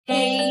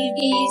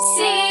B,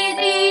 C,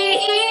 D,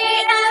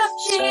 E, F,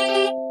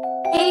 G,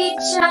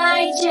 H,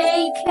 I,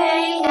 J,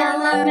 K,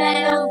 L, M,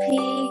 N, O, P,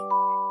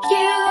 Q,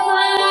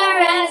 R,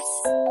 S,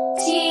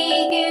 T,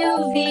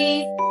 U,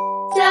 V,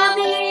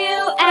 W,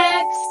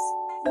 X,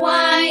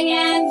 Y,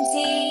 and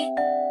Z.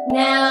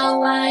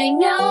 Now I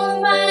know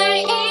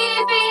my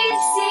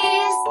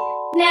ABCs.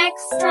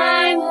 Next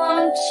time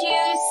won't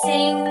you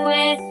sing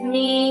with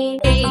me?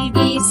 A,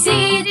 B,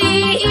 C, D,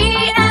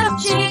 E,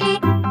 F, G,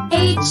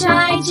 H,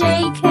 I,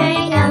 J,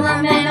 K, L,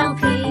 M, N, O,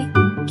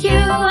 P, Q,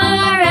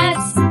 R,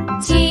 S,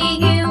 T,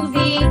 U,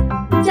 V,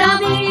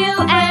 W,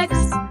 X,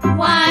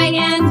 Y,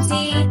 and Z.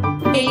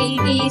 A,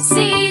 B,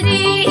 C, D,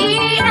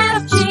 E,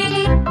 F,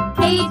 G,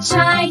 H,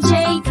 I,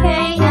 J,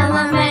 K, L,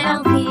 M, N,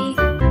 O, P,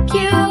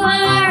 Q,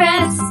 R,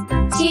 S,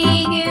 T,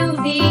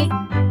 U, V,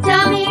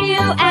 W,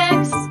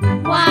 X,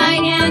 Y,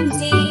 and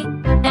Z.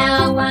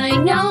 Now I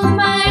know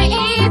my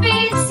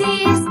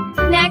ABCs.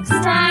 Next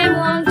time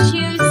won't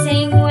you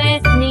sing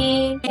with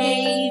me?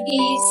 A, B,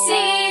 C,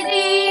 D,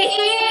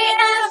 E,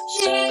 F,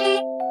 G,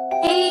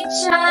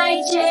 H,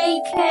 I,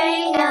 J,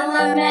 K, L,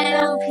 M,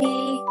 N, O, P,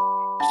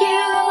 Q,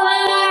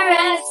 R,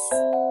 S,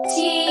 T,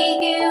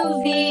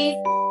 U, V,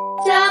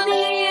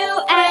 W,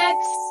 X,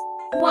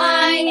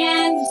 Y,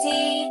 and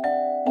Z.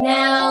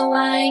 Now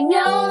I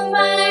know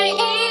my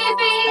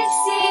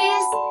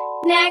ABCs.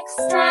 Next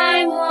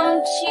time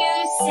won't you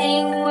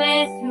sing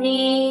with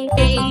me?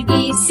 A,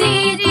 B,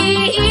 C, D,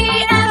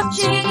 E, F,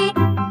 G,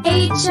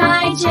 H,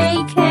 I,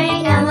 J,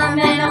 K, L, M,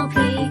 N, O,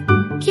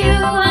 P, Q,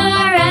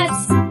 R,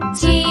 S,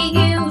 T,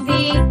 U,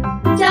 V,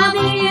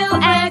 W,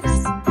 X,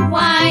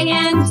 Y,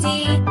 and Z.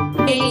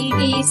 A,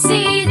 B,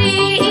 C, D,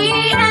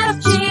 E, F,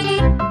 G,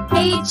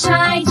 H,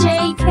 I,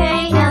 J,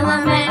 K, L,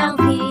 M, N, O,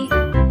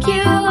 P,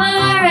 Q,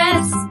 R,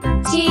 S,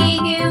 T,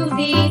 U,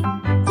 V,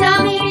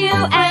 W,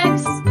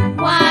 X,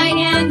 Y,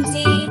 and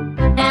Z.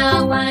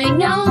 Now I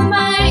know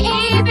my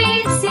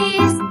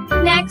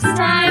ABCs. Next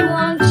time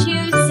won't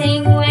you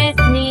sing with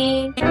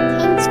me?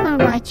 Thanks for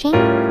watching.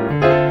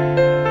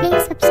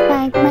 Please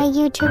subscribe my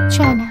YouTube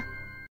channel.